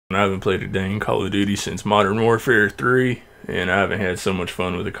I haven't played a dang Call of Duty since Modern Warfare 3, and I haven't had so much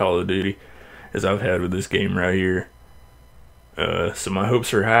fun with a Call of Duty as I've had with this game right here. So my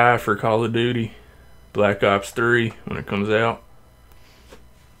hopes are high for Call of Duty Black Ops 3 when it comes out.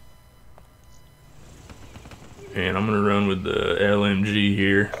 And I'm gonna run with the LMG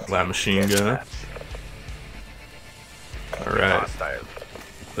here, light machine gun. Alright,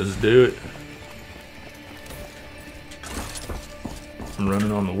 let's do it. I'm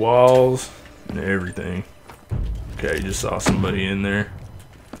running on the walls and everything. Okay, just saw somebody in there.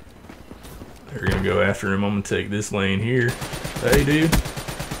 They're gonna go after him. I'm gonna take this lane here. Hey, dude.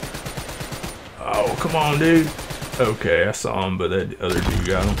 Oh, come on, dude. Okay, I saw him, but that other dude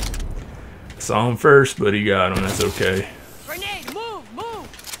got him. I saw him first, but he got him. That's okay. Grenade,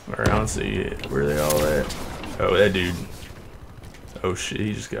 move! Alright, I don't see it. Where are they all at? Oh, that dude. Oh shit,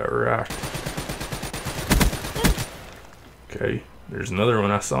 he just got rocked. Okay, there's another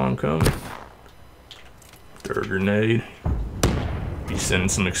one. I saw him coming. Throw a grenade. He's sending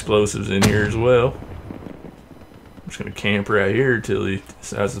some explosives in here as well. I'm just gonna camp right here till he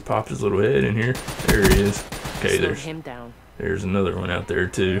decides to pop his little head in here. There he is. Okay, there's another one out there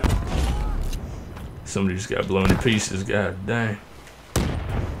too. Somebody just got blown to pieces. God dang.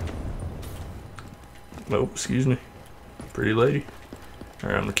 Oh, excuse me. Pretty lady.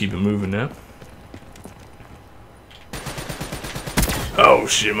 Alright, I'm gonna keep it moving now. Oh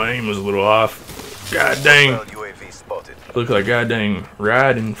shit, my aim was a little off. God dang. Look like god dang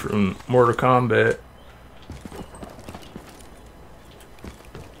Raiden from Mortal Kombat.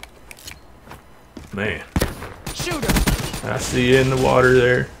 Man. Shooter. I see you in the water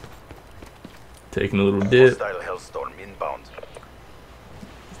there. Taking a little dip.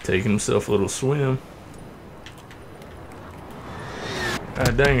 Taking himself a little swim.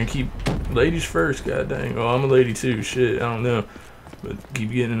 God dang, I keep ladies first, god dang. Oh, I'm a lady too, shit, I don't know. But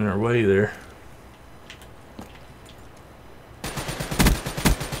keep getting in our way there.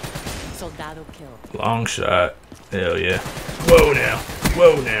 Soldado killed. Long shot. Hell yeah. Whoa now.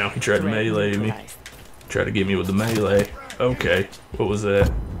 Whoa now. He tried to melee me. Tried to get me with the melee. Okay. What was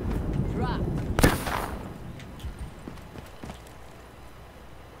that?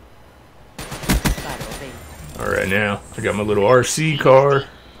 Alright, now I got my little RC car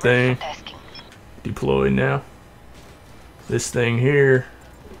thing deployed now. This thing here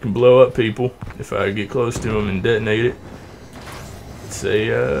can blow up people if I get close to them and detonate it. It's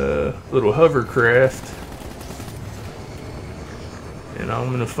a little hovercraft, and I'm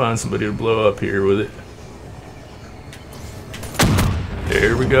gonna find somebody to blow up here with it.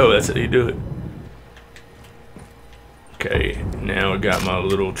 There we go, that's how you do it. Okay, now I got my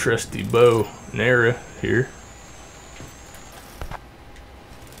little trusty bow and arrow here.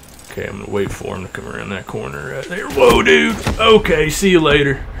 Okay, I'm gonna wait for him to come around that corner right there. Whoa, dude! Okay, see you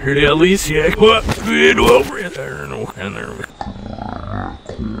later. Here the Alicia. What? Good over it. There, no, and there we go.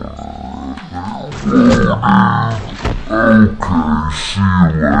 Okay,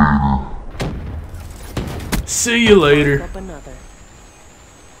 see you later.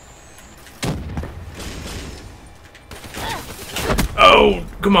 Oh,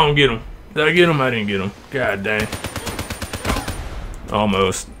 come on, get him. Did I get him? I didn't get him. God dang.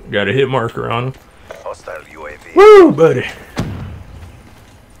 Almost. Got a hit marker on him. Hostile UAV. Woo, buddy.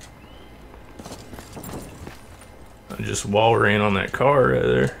 I just wall ran on that car right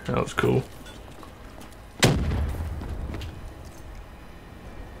there. That was cool.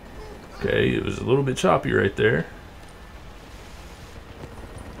 Okay, it was a little bit choppy right there.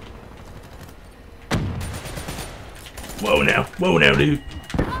 Whoa now, dude.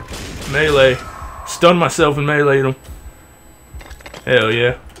 Melee. Stunned myself and meleeed him. Hell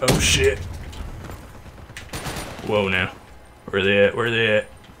yeah. Oh shit. Whoa now. Where they at? Where they at?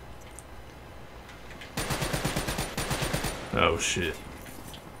 Oh shit.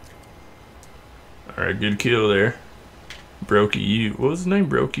 Alright, good kill there. Brokey, what was his name?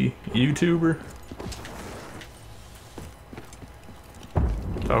 Brokey? YouTuber?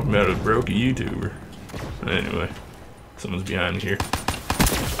 Talking about a Brokey YouTuber. Anyway. Someone's behind me here.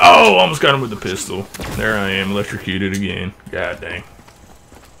 Oh, almost got him with the pistol. There I am, electrocuted again. God dang.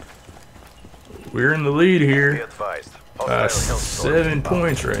 We're in the lead here. 7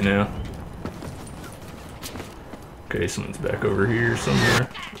 points right now. Okay, someone's back over here somewhere.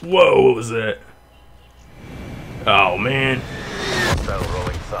 Whoa, what was that? Oh man.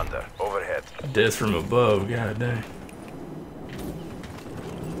 Rolling thunder overhead. Death from above, god dang.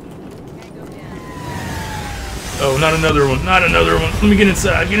 Oh, not another one, not another one. Let me get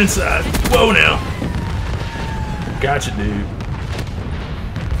inside, get inside. Whoa now. Gotcha, dude.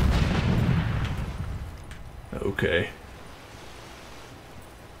 Okay.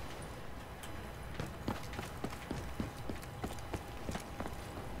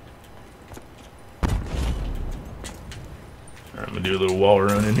 gonna do a little wall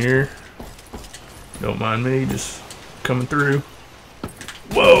run in here. Don't mind me, just coming through.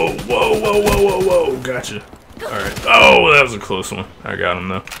 Whoa, whoa, whoa, whoa, whoa, whoa. Gotcha. Alright. Oh, that was a close one. I got him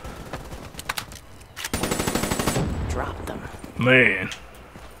though. Drop them. Man.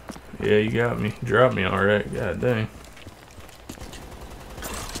 Yeah, you got me. Dropped me alright. God dang.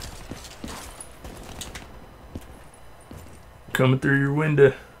 Coming through your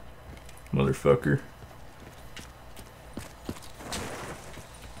window, motherfucker.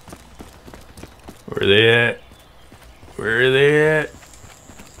 Where are they at? Where are they at?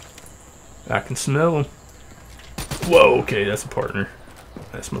 I can smell them. Whoa, okay, that's a partner.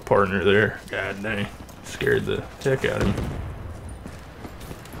 That's my partner there. God dang. Scared the heck out of me.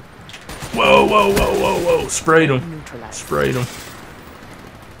 Whoa, whoa, whoa, whoa, whoa. Sprayed them. Sprayed them.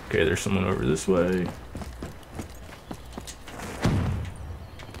 Okay, there's someone over this way.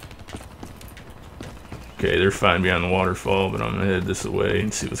 Okay, they're fine behind the waterfall, but I'm gonna head this way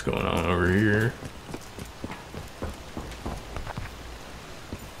and see what's going on over here.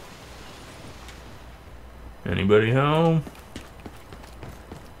 Anybody home?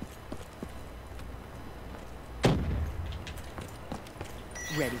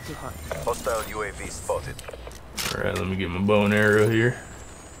 Ready to hunt. Hostile UAV spotted. Alright, let me get my bow and arrow here.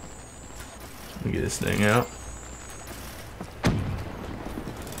 Let me get this thing out.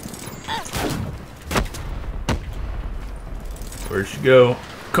 Where'd she go?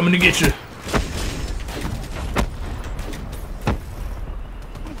 Coming to get you.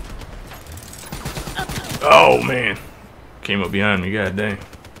 Oh man, came up behind me. God dang.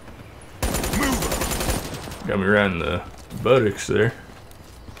 Got me right in the buttocks there.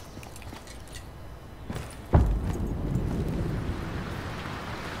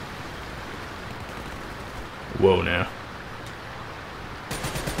 Whoa now.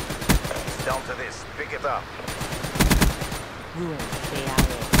 Down to this. Pick it up. Ruin KIA.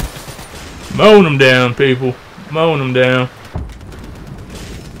 Mowing them down, people. Mowing them down.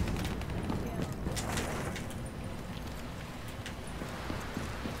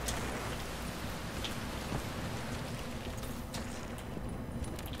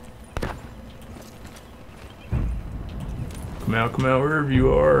 Come out, wherever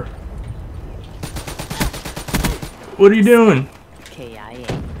you are. What are you doing? KIA.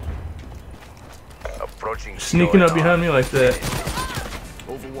 Approaching. Sneaking up behind me like that.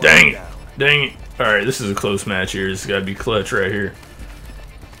 Dang it. Dang it. Alright, this is a close match here. This has got to be clutch right here.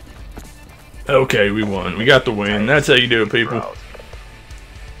 Okay, we won. We got the win. That's how you do it, people.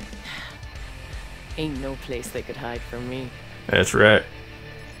 Ain't no place they could hide from me. That's right.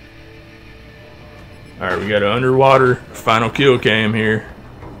 Alright, we got an underwater final kill cam here.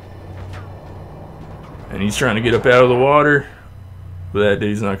 And he's trying to get up out of the water, but that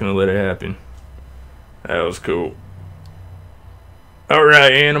dude's not going to let it happen. That was cool.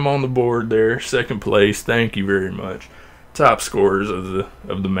 Alright, and I'm on the board there. Second place. Thank you very much. Top scorers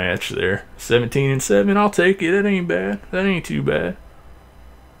of the match there. 17 and 7. I'll take it. That ain't bad. That ain't too bad.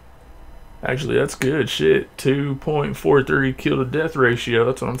 Actually, that's good. Shit. 2.43 kill to death ratio.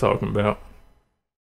 That's what I'm talking about.